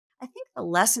the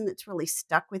lesson that's really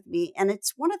stuck with me, and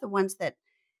it's one of the ones that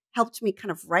helped me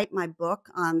kind of write my book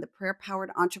on the prayer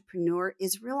powered entrepreneur,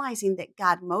 is realizing that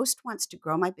God most wants to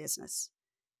grow my business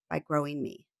by growing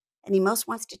me. And he most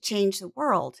wants to change the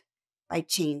world by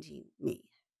changing me.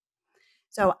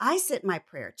 So I sit in my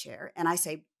prayer chair and I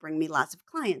say, bring me lots of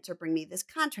clients, or bring me this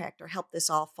contract, or help this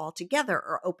all fall together,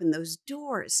 or open those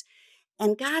doors.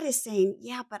 And God is saying,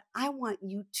 yeah, but I want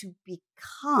you to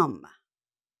become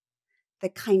the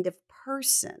kind of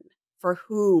person for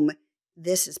whom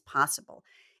this is possible.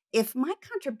 If my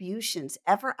contributions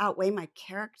ever outweigh my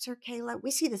character, Kayla,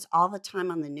 we see this all the time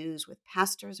on the news with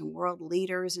pastors and world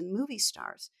leaders and movie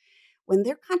stars. When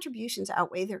their contributions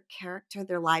outweigh their character,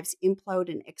 their lives implode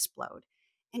and explode.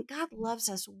 And God loves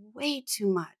us way too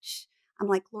much. I'm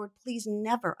like, Lord, please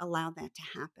never allow that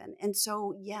to happen. And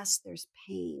so, yes, there's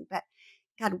pain, but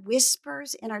God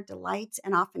whispers in our delights,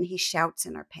 and often he shouts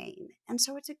in our pain. And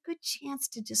so it's a good chance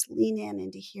to just lean in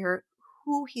and to hear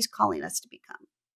who he's calling us to become.